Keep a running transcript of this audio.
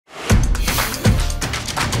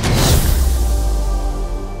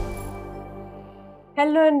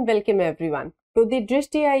Hello and welcome everyone to the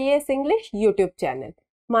Drishti IAS English YouTube channel.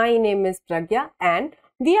 My name is Pragya and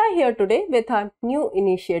we are here today with our new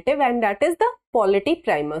initiative, and that is the Polity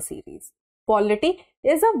Primer series. Polity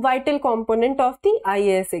is a vital component of the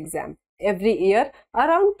IAS exam. Every year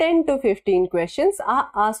around 10 to 15 questions are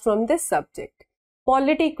asked from this subject.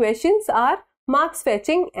 Polity questions are marks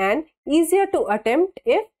fetching and easier to attempt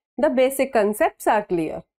if the basic concepts are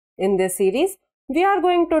clear. In this series, we are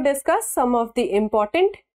going to discuss some of the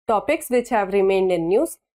important topics which have remained in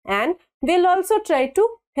news, and we'll also try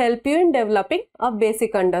to help you in developing a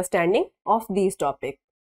basic understanding of these topics.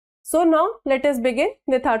 So now let us begin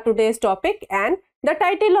with our today's topic, and the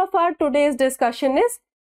title of our today's discussion is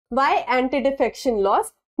Why Anti-Defection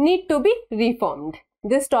Laws Need to be Reformed.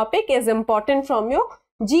 This topic is important from your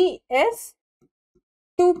GS2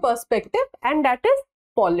 perspective, and that is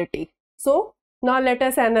polity. So now let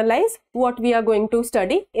us analyze what we are going to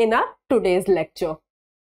study in our today's lecture.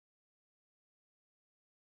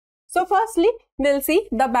 So firstly, we'll see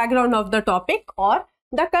the background of the topic or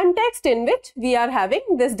the context in which we are having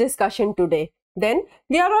this discussion today. Then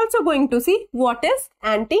we are also going to see what is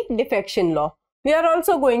anti-defection law. We are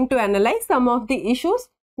also going to analyze some of the issues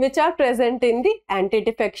which are present in the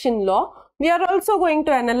anti-defection law. We are also going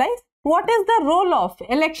to analyze what is the role of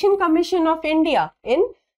Election Commission of India in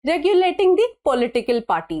regulating the political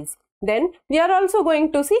parties. Then we are also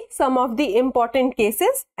going to see some of the important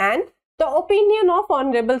cases and the opinion of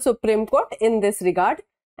Honorable Supreme Court in this regard.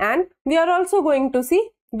 And we are also going to see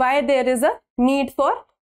why there is a need for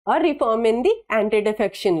a reform in the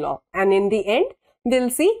anti-defection law. And in the end, we'll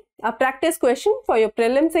see a practice question for your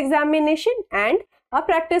prelims examination and a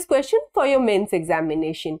practice question for your mains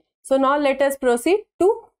examination. So now let us proceed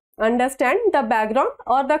to understand the background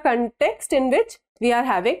or the context in which we are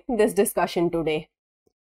having this discussion today.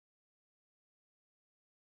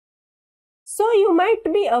 So you might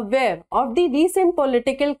be aware of the recent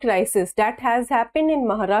political crisis that has happened in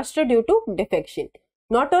Maharashtra due to defection.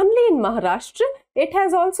 Not only in Maharashtra, it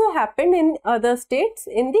has also happened in other states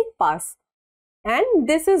in the past. And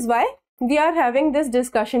this is why we are having this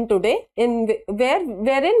discussion today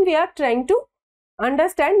wherein we are trying to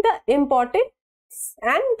understand the importance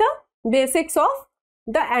and the basics of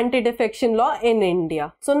the anti-defection law in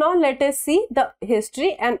India. So now let us see the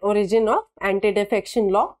history and origin of anti-defection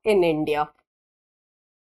law in India.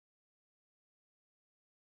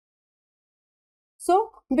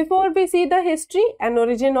 So before we see the history and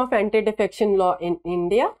origin of anti-defection law in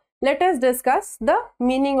India, let us discuss the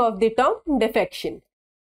meaning of the term defection.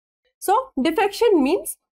 So defection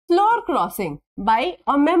means floor crossing by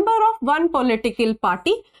a member of one political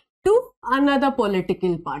party to another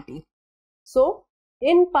political party. So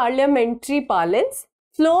in parliamentary parlance,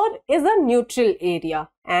 floor is a neutral area,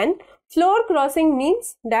 and floor crossing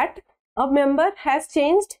means that a member has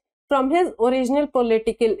changed from his original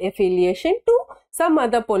political affiliation to some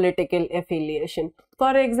other political affiliation.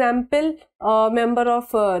 For example, a member of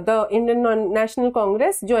the Indian National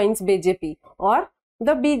Congress joins BJP, or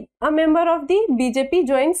a member of the BJP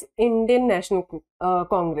joins Indian National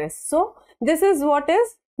Congress. So this is what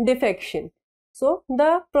is defection. So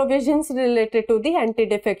the provisions related to the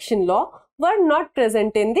anti-defection law were not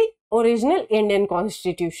present in the original Indian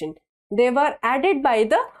Constitution. They were added by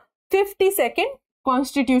the 52nd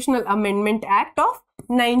Constitutional Amendment Act of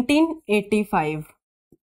 1985.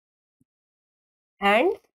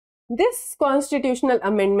 And this Constitutional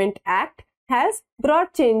Amendment Act has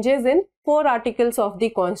brought changes in 4 articles of the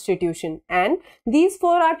Constitution, and these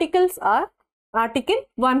 4 articles are Article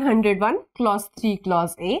 101 Clause 3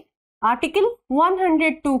 Clause A, Article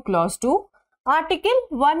 102 Clause 2, Article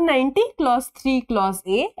 190 Clause 3 Clause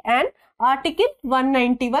A, and Article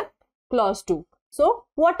 191 Clause 2. So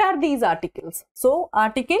what are these articles? So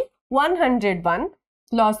Article 101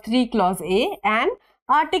 Clause 3 Clause A and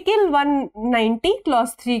Article 190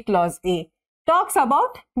 Clause 3 Clause A talks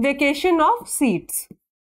about vacation of seats,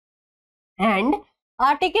 and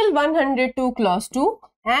Article 102 Clause 2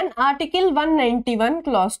 and Article 191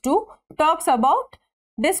 Clause 2 talks about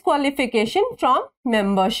disqualification from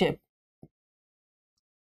membership.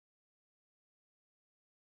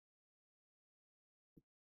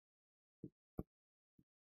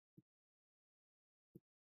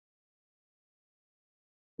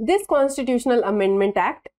 This Constitutional Amendment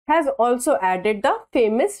Act has also added the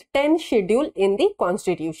famous 10th schedule in the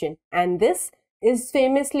Constitution, and this is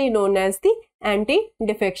famously known as the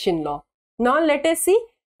anti-defection law. Now let us see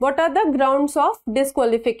what are the grounds of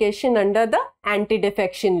disqualification under the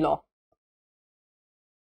anti-defection law.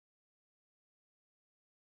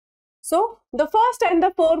 So the first and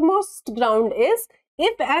the foremost ground is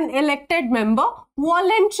if an elected member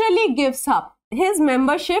voluntarily gives up his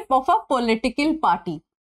membership of a political party.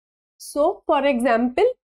 So, for example,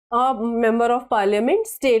 a member of parliament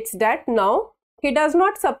states that now he does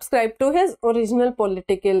not subscribe to his original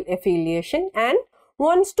political affiliation and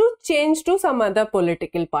wants to change to some other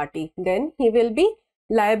political party. Then he will be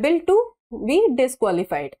liable to be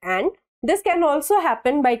disqualified, and this can also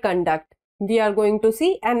happen by conduct. We are going to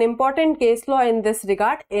see an important case law in this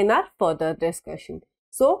regard in our further discussion.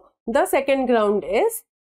 So, the second ground is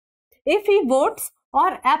if he votes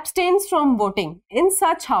or abstains from voting in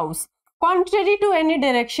such house contrary to any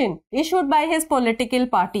direction issued by his political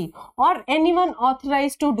party or anyone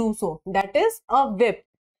authorized to do so, that is a whip,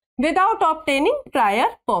 without obtaining prior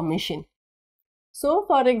permission. So,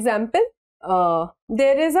 for example,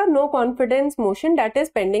 there is a no confidence motion that is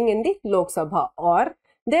pending in the Lok Sabha, or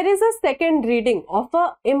there is a second reading of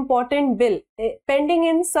a important bill pending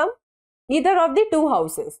in either of the two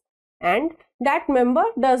houses, and that member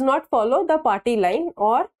does not follow the party line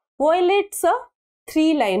or violates a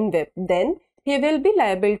 3-line whip, then he will be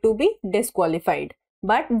liable to be disqualified.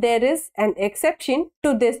 But there is an exception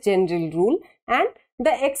to this general rule, and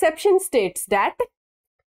the exception states that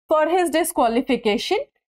for his disqualification,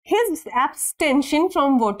 his abstention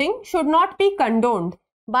from voting should not be condoned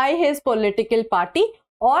by his political party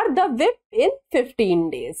or the whip in 15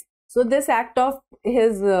 days. So, this act of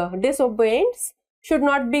his disobedience should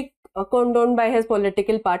not be condoned by his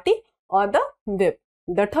political party or the whip.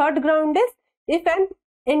 The third ground is if an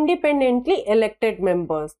independently elected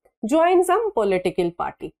member joins some political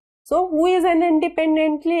party. So, who is an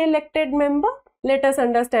independently elected member? Let us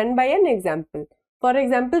understand by an example. For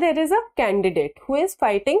example, there is a candidate who is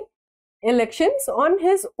fighting elections on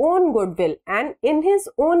his own goodwill and in his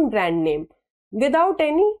own brand name, without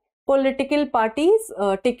any political party's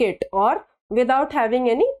ticket or without having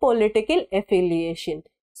any political affiliation.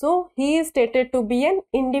 So, he is stated to be an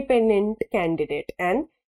independent candidate, and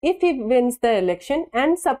if he wins the election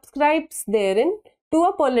and subscribes therein to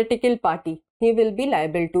a political party, he will be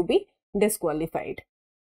liable to be disqualified.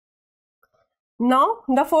 Now,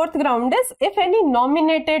 the fourth ground is if any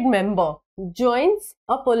nominated member joins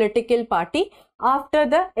a political party after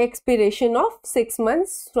the expiration of 6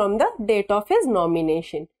 months from the date of his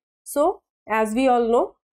nomination. So, as we all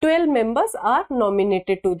know, 12 members are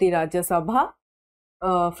nominated to the Rajya Sabha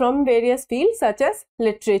from various fields such as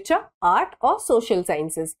literature, art or social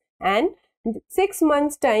sciences, and 6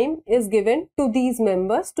 months time is given to these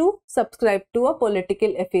members to subscribe to a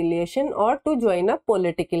political affiliation or to join a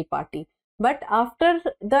political party. But after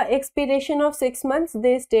the expiration of 6 months,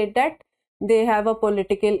 they state that they have a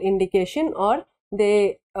political indication or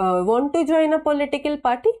they want to join a political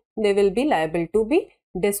party, they will be liable to be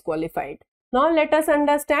disqualified. Now, let us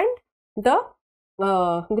understand the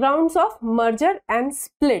grounds of merger and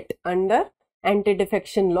split under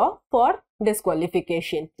anti-defection law for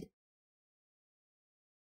disqualification.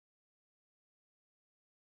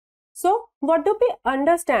 So, what do we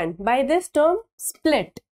understand by this term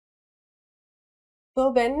split? So,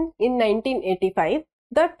 when in 1985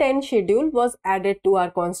 the 10th schedule was added to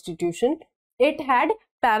our constitution, it had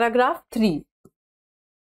paragraph 3.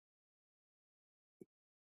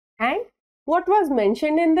 And what was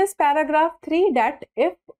mentioned in this paragraph 3, that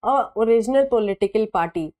if a original political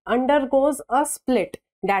party undergoes a split,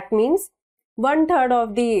 that means 1/3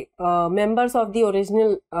 of the members of the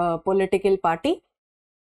original political party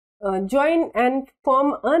join and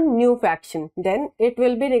form a new faction, then it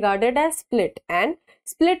will be regarded as split, and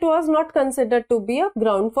split was not considered to be a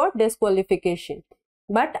ground for disqualification.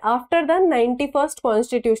 But after the 91st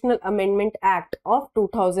Constitutional Amendment Act of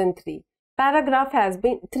 2003, paragraph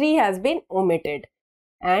 3 has been omitted,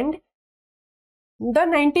 and the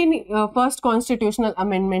 91st Constitutional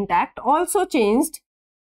Amendment Act also changed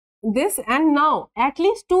this, and now at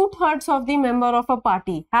least 2/3 of the member of a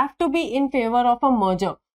party have to be in favor of a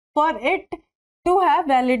merger for it to have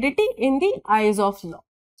validity in the eyes of law.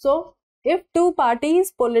 So, if two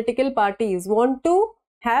parties, political parties, want to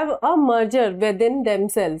have a merger within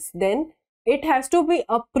themselves, then it has to be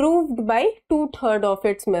approved by 2/3 of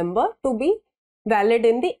its member to be valid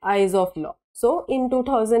in the eyes of law. So, in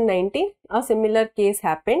 2019, a similar case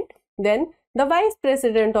happened. Then, the Vice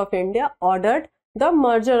President of India ordered the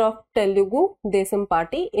merger of Telugu Desam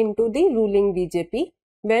Party into the ruling BJP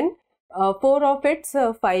when 4 of its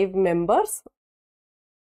 5 members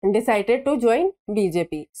decided to join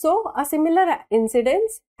BJP. So, a similar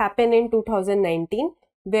incident happened in 2019,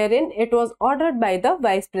 wherein it was ordered by the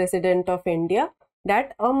Vice President of India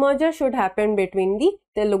that a merger should happen between the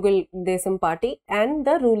Telugu Desam Party and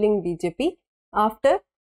the ruling BJP after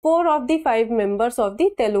 4 of the 5 members of the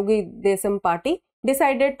Telugu Desam Party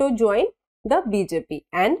decided to join the BJP,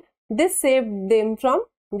 and this saved them from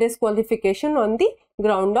disqualification on the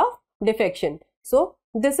ground of defection. So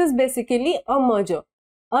this is basically a merger.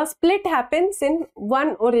 A split happens in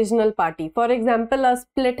one original party. For example, a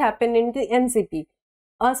split happened in the NCP,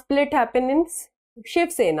 a split happened in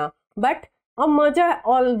Shiv Sena, but a merger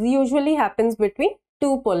usually happens between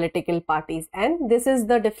two political parties, and this is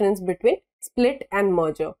the difference between split and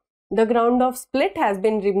merger. The ground of split has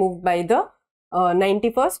been removed by the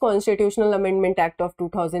 91st Constitutional Amendment Act of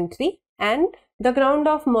 2003, and the ground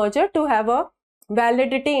of merger to have a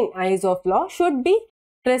validity in eyes of law should be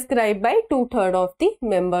prescribed by 2/3 of the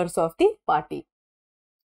members of the party.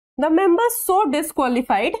 The members so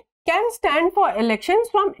disqualified can stand for elections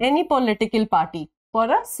from any political party for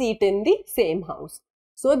a seat in the same house.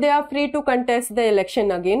 So they are free to contest the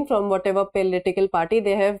election again from whatever political party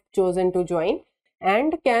they have chosen to join,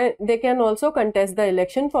 and they can also contest the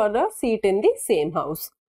election for a seat in the same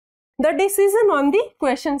house. The decision on the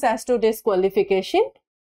questions as to disqualification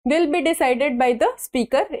will be decided by the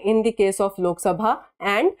speaker in the case of Lok Sabha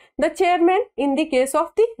and the chairman in the case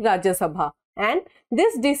of the Rajya Sabha, and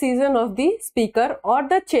this decision of the speaker or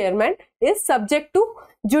the chairman is subject to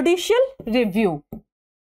judicial review.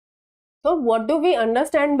 So what do we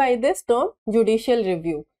understand by this term judicial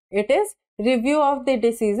review? It is review of the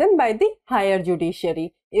decision by the higher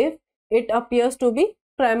judiciary if it appears to be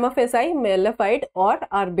prima facie malefied or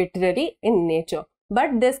arbitrary in nature,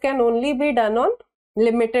 but this can only be done on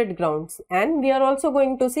limited grounds, and we are also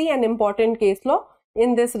going to see an important case law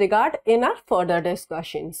in this regard in our further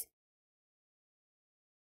discussions.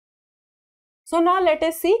 So now let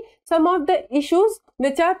us see some of the issues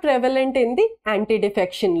which are prevalent in the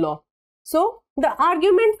anti-defection law. So the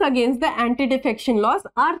arguments against the anti-defection laws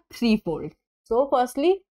are threefold. So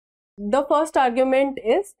firstly, the first argument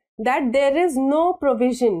is that there is no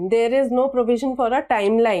provision for a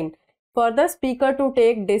timeline for the speaker to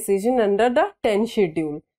take decision under the 10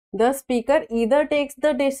 schedule. The speaker either takes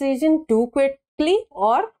the decision too quickly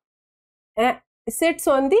or sits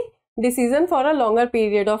on the decision for a longer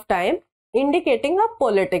period of time, indicating a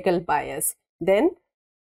political bias. Then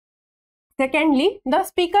secondly, the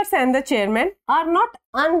speakers and the chairman are not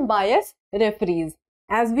unbiased referees.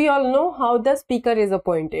 As we all know how the speaker is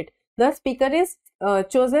appointed. The speaker is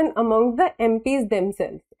chosen among the MPs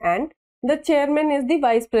themselves, and the chairman is the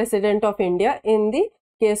Vice President of India in the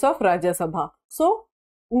case of Rajya Sabha. So,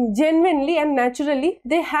 genuinely and naturally,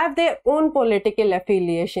 they have their own political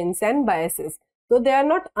affiliations and biases. So, they are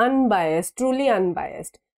not unbiased, truly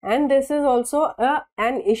unbiased. And this is also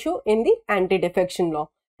an issue in the anti-defection law.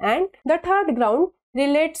 And the third ground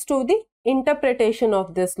relates to the interpretation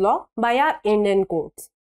of this law by our Indian courts.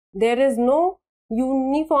 There is no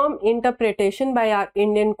uniform interpretation by our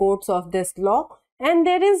Indian courts of this law, and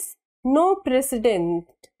there is no precedent,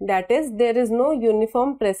 that is, there is no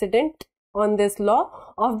uniform precedent on this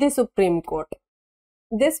law of the Supreme Court.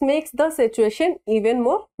 This makes the situation even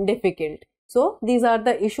more difficult. So, these are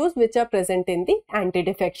the issues which are present in the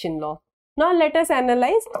anti-defection law. Now, let us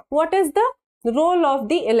analyze what is the role of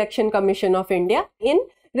the Election Commission of India in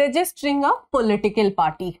registering a political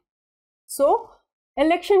party. So,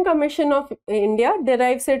 Election Commission of India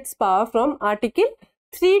derives its power from Article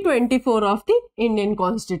 324 of the Indian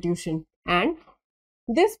Constitution, and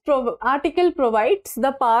this article provides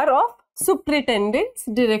the power of superintendence,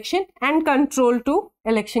 direction and control to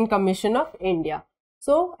Election Commission of India.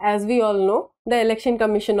 So, as we all know, the Election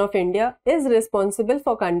Commission of India is responsible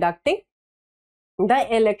for conducting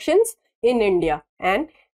the elections in India, and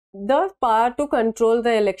the power to control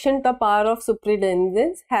the election, the power of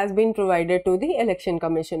superintendence has been provided to the Election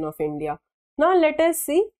Commission of India. Now, let us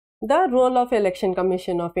see the role of Election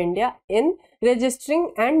Commission of India in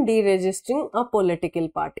registering and deregistering a political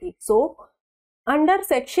party. So, under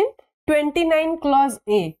section 29 clause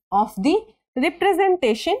A of the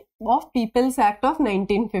Representation of People's Act of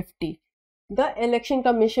 1950, the Election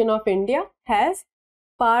Commission of India has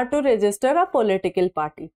power to register a political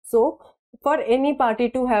party. So, for any party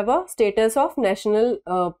to have a status of national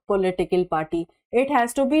political party, it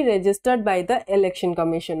has to be registered by the Election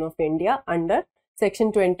Commission of India under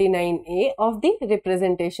Section 29A of the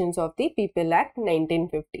Representations of the People Act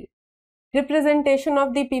 1950. Representation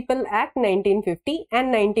of the People Act 1950 and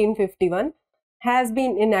 1951 has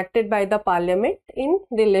been enacted by the Parliament in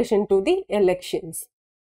relation to the elections.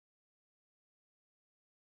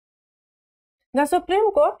 The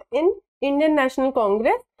Supreme Court in Indian National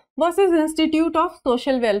Congress versus Institute of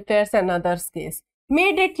Social Welfare and Others case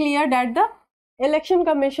made it clear that the Election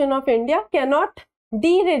Commission of India cannot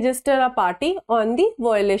deregister a party on the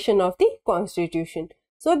violation of the Constitution.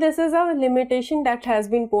 So, this is a limitation that has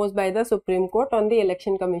been posed by the Supreme Court on the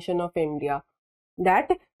Election Commission of India.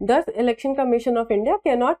 that the Election Commission of India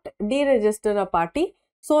cannot deregister a party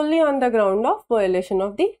solely on the ground of violation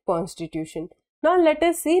of the Constitution. Now let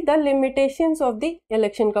us see the limitations of the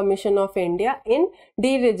Election Commission of India in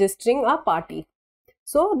deregistering a party.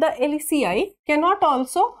 So the LCI cannot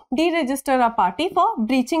also deregister a party for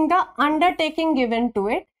breaching the undertaking given to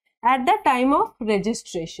it at the time of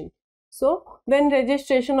registration. So when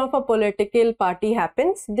registration of a political party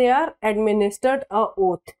happens, they are administered a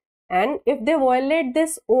oath, and if they violate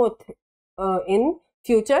this oath in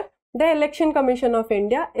future, the Election Commission of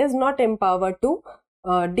India is not empowered to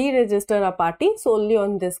deregister a party solely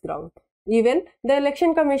on this ground. Even the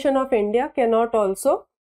Election Commission of India cannot also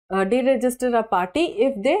deregister a party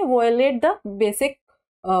if they violate the basic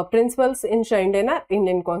principles enshrined in our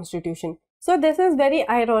Indian Constitution. So this is very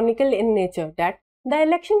ironical in nature that the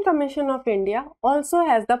Election Commission of India also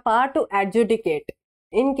has the power to adjudicate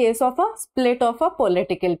in case of a split of a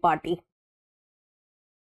political party.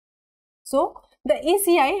 So the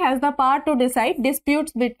ECI has the power to decide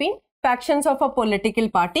disputes between factions of a political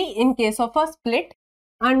party in case of a split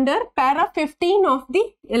under para 15 of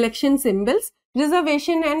the Election Symbols,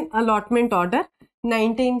 Reservation and Allotment Order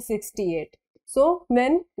 1968. So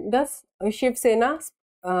when the Shiv Sena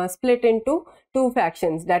split into two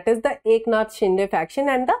factions, that is the Eknath Shinde faction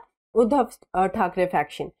and the Uddhav Thackeray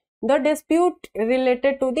faction, the dispute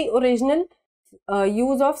related to the original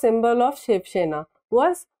use of symbol of Shiv Sena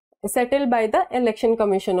was settled by the Election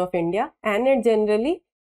Commission of India, and it generally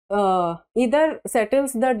either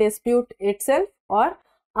settles the dispute itself or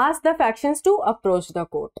asks the factions to approach the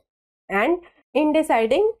court. And in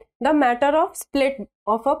deciding the matter of split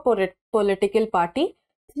of a political party,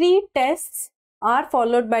 3 tests are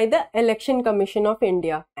followed by the Election Commission of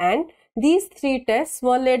India, and these 3 tests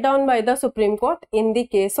were laid down by the Supreme Court in the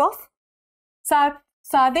case of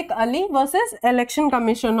Sadiq Ali versus Election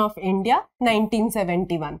Commission of India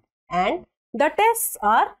 1971. And the tests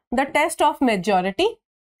are the test of majority,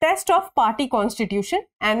 test of party constitution,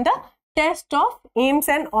 and the test of aims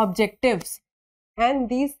and objectives. And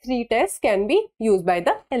these 3 tests can be used by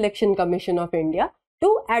the Election Commission of India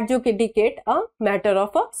to adjudicate a matter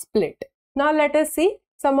of a split. Now let us see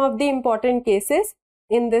some of the important cases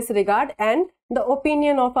in this regard and the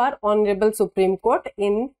opinion of our Honorable Supreme Court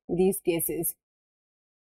in these cases.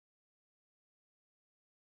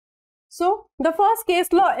 So the first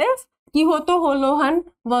case law is Kihoto Holohan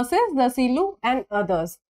versus Zasilu and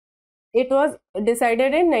others. It was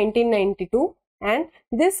decided in 1992, and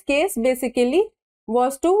this case basically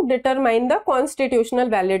was to determine the constitutional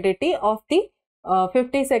validity of the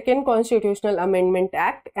 52nd Constitutional Amendment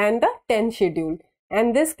Act and the 10th Schedule.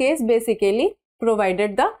 And this case basically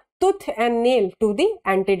provided the tooth and nail to the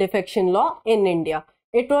anti-defection law in India.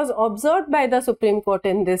 It was observed by the Supreme Court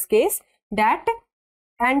in this case that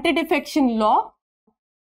anti-defection law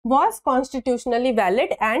was constitutionally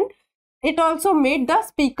valid, and it also made the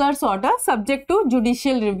Speaker's order subject to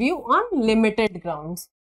judicial review on limited grounds.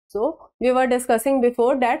 So we were discussing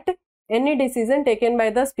before that any decision taken by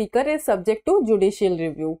the Speaker is subject to judicial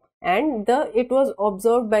review, and it was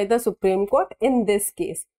observed by the Supreme Court in this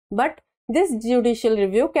case. But this judicial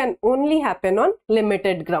review can only happen on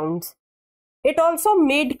limited grounds. It also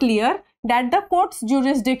made clear that the court's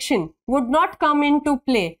jurisdiction would not come into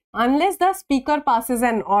play unless the Speaker passes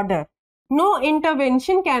an order. No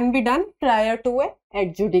intervention can be done prior to an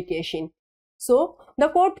adjudication. So the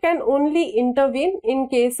court can only intervene in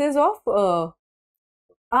cases of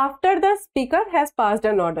after the Speaker has passed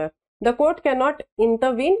an order. The court cannot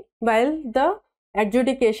intervene while the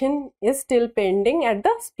adjudication is still pending at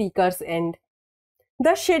the Speaker's end.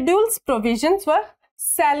 The schedule's provisions were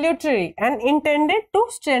salutary and intended to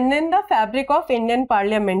strengthen the fabric of Indian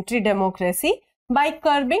parliamentary democracy by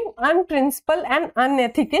curbing unprincipled and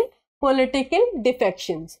unethical political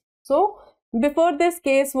defections. So before this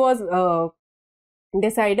case was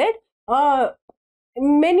decided,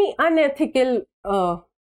 many unethical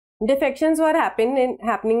defections were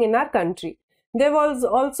happening in our country. There was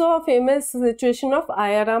also a famous situation of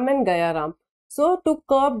Ayaram and Gayaram. So to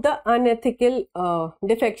curb the unethical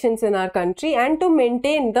defections in our country and to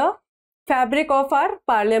maintain the fabric of our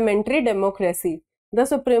parliamentary democracy, the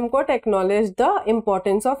Supreme Court acknowledged the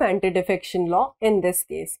importance of anti-defection law in this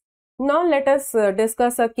case. Now let us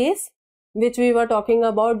discuss a case which we were talking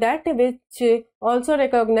about, that which also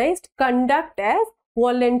recognized conduct as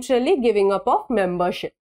voluntarily giving up of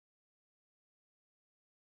membership.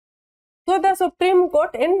 So the Supreme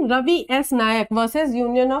Court in Ravi S. Nayak versus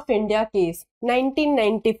Union of India case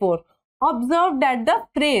 1994 observed that the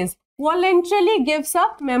phrase voluntarily gives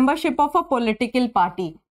up membership of a political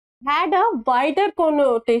party had a wider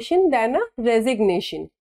connotation than a resignation.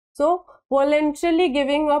 So voluntarily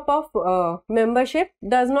giving up of membership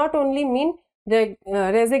does not only mean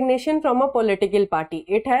resignation from a political party.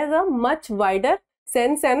 It has a much wider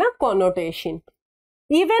sense and a connotation.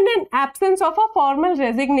 Even in absence of a formal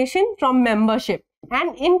resignation from membership,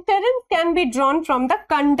 an inference can be drawn from the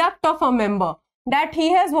conduct of a member that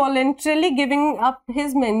he has voluntarily given up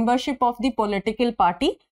his membership of the political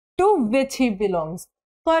party to which he belongs.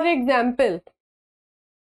 For example,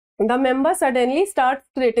 the member suddenly starts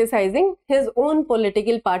criticizing his own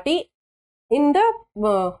political party in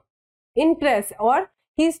the in press, or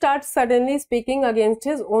he starts suddenly speaking against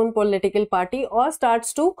his own political party, or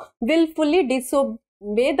starts to willfully disobey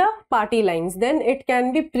the party lines. Then it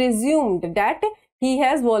can be presumed that he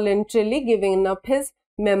has voluntarily given up his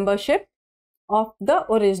membership of the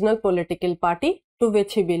original political party to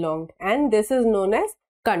which he belonged, and this is known as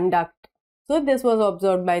conduct. So this was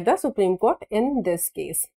observed by the Supreme Court in this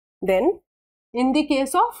case. Then in the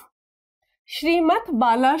case of Shrimat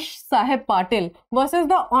Bala Saheb Patil versus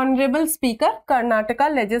the Honorable Speaker,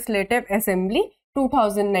 Karnataka Legislative Assembly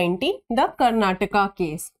 2019, the Karnataka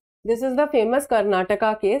case. This is the famous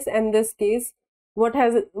Karnataka case, and this case, what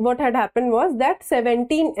had happened was that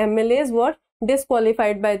 17 MLAs were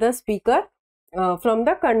disqualified by the Speaker from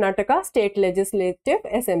the Karnataka State Legislative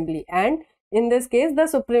Assembly, and in this case the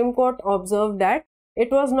Supreme Court observed that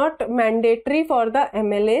it was not mandatory for the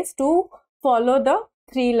MLAs to follow the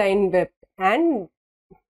 3-line whip and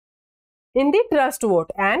in the trust vote,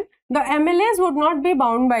 and the MLAs would not be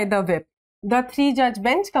bound by the whip. The 3-judge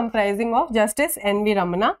bench comprising of Justice N.V.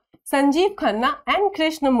 Ramana, Sanjeev Khanna and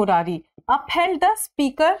Krishna Murari upheld the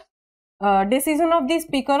Speaker decision of the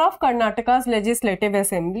Speaker of Karnataka's Legislative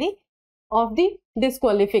Assembly of the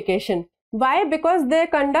disqualification. Why? Because their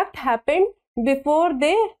conduct happened before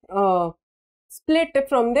they split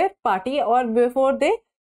from their party or before they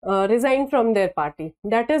resigned from their party.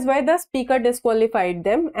 That is why the Speaker disqualified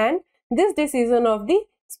them, and this decision of the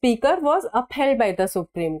Speaker was upheld by the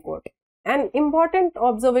Supreme Court. An important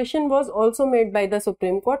observation was also made by the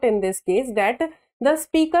Supreme Court in this case, that the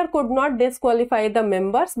Speaker could not disqualify the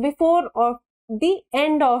members before the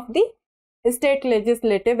end of the State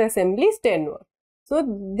Legislative Assembly's tenure.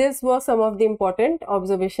 So this was some of the important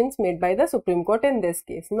observations made by the Supreme Court in this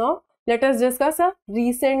case. Now let us discuss a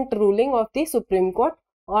recent ruling of the Supreme Court,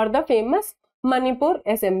 or the famous Manipur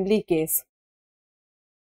Assembly case.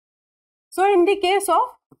 So in the case of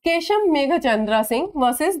Kesham Meghachandra Singh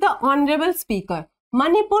versus the Honorable Speaker,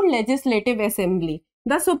 Manipur Legislative Assembly,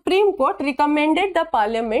 the Supreme Court recommended the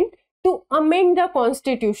Parliament to amend the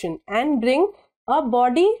Constitution and bring a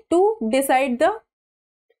body to decide the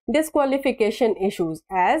disqualification issues,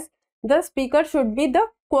 as the Speaker should be the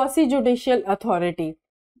quasi-judicial authority.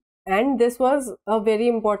 And this was a very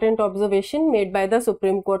important observation made by the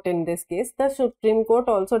Supreme Court in this case. The Supreme Court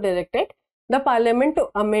also directed the Parliament to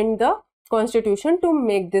amend the Constitution to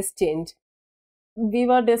make this change. We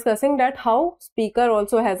were discussing that how Speaker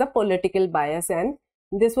also has a political bias, and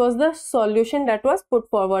this was the solution that was put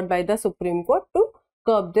forward by the Supreme Court to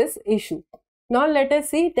curb this issue. Now let us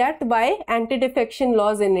see that why anti-defection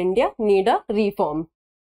laws in India need a reform.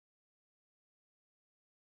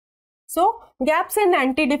 So, gaps in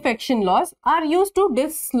anti-defection laws are used to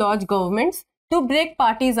dislodge governments, to break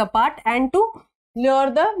parties apart and to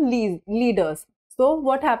lure the leaders. So,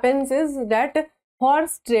 what happens is that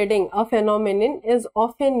horse trading, a phenomenon, is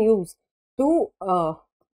often used to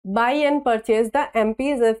buy and purchase the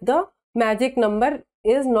MPs if the magic number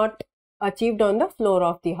is not achieved on the floor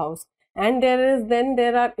of the house. And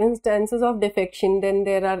there are instances of defection, then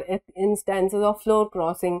there are instances of floor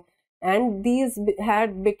crossing, and these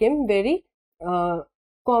had become very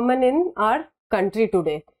common in our country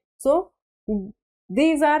today. So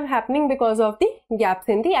these are happening because of the gaps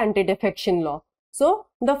in the anti-defection law. So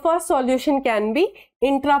the first solution can be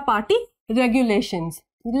intra-party regulations.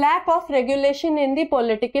 Lack of regulation in the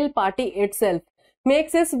political party itself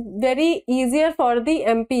makes it very easier for the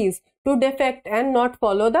MPs to defect and not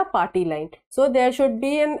follow the party line. So there should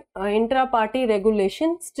be an intra-party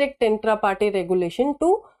regulation, strict intra-party regulation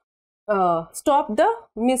to stop the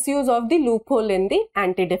misuse of the loophole in the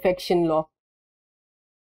anti-defection law.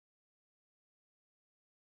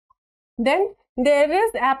 Then there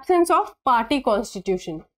is absence of party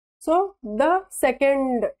constitution. So the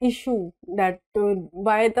second issue that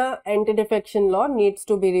why the anti-defection law needs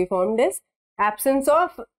to be reformed is absence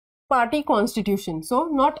of party constitution. So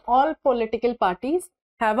not all political parties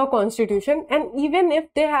have a constitution, and even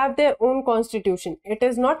if they have their own constitution, it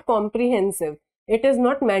is not comprehensive. It is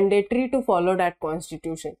not mandatory to follow that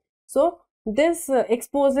constitution. So this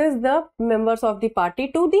exposes the members of the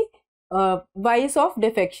party to the vice of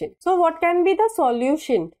defection. So what can be the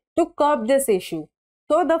solution to curb this issue?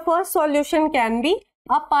 So the first solution can be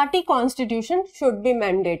a party constitution should be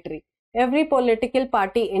mandatory. Every political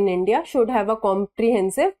party in India should have a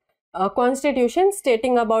comprehensive constitution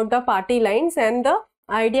stating about the party lines and the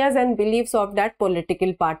ideas and beliefs of that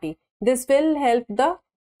political party. This will help the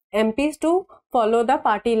MPs to follow the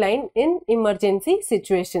party line in emergency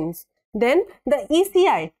situations. Then the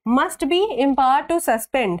ECI must be empowered to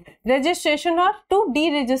suspend registration or to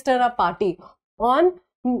deregister a party on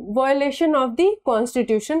violation of the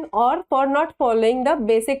constitution or for not following the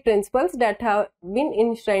basic principles that have been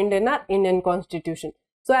enshrined in our Indian constitution.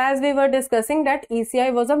 So as we were discussing that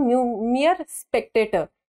ECI was a mere spectator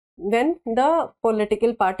when the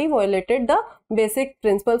political party violated the basic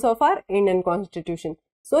principles of our Indian constitution.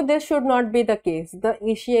 So this should not be the case. The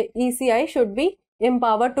ECI should be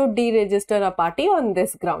empowered to deregister a party on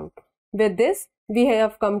this ground. With this, we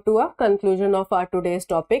have come to a conclusion of our today's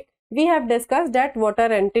topic. We have discussed that what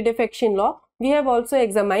are anti-defection law. We have also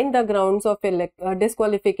examined the grounds of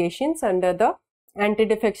disqualifications under the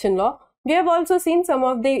anti-defection law. We have also seen some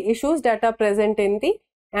of the issues that are present in the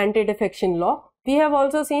anti-defection law. We have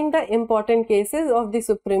also seen the important cases of the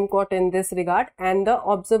Supreme Court in this regard and the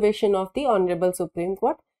observation of the Honorable Supreme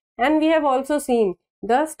Court. And we have also seen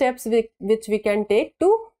the steps which we can take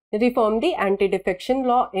to reform the anti-defection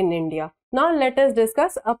law in India. Now let us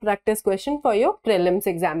discuss a practice question for your prelims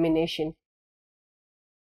examination.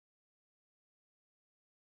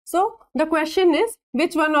 So the question is,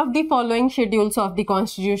 which one of the following schedules of the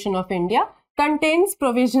Constitution of India contains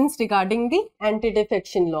provisions regarding the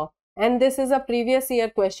anti-defection law? And this is a previous year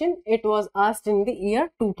question. It was asked in the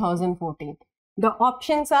year 2014. The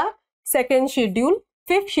options are 2nd schedule,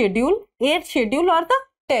 5th schedule, 8th schedule or the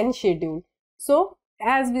 10th schedule. So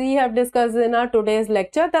as we have discussed in our today's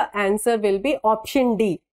lecture, the answer will be option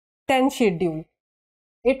D, 10th schedule.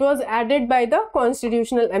 It was added by the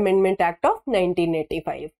Constitutional Amendment Act of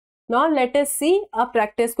 1985. Now let us see a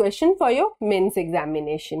practice question for your mains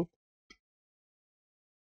examination.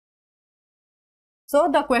 So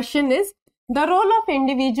the question is, the role of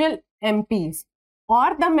individual MPs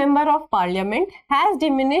or the member of parliament has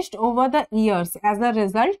diminished over the years. As a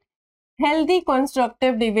result, healthy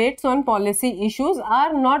constructive debates on policy issues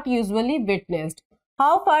are not usually witnessed.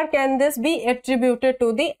 How far can this be attributed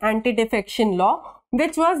to the anti-defection law,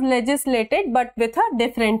 which was legislated but with a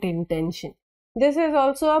different intention? This is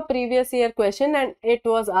also a previous year question and it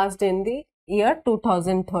was asked in the year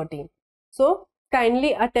 2013. So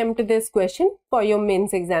kindly attempt this question for your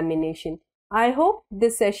mains examination. I hope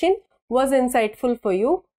this session was insightful for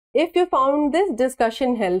you. If you found this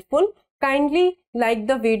discussion helpful, kindly like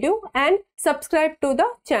the video and subscribe to the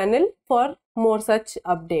channel for more such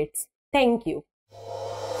updates. Thank you.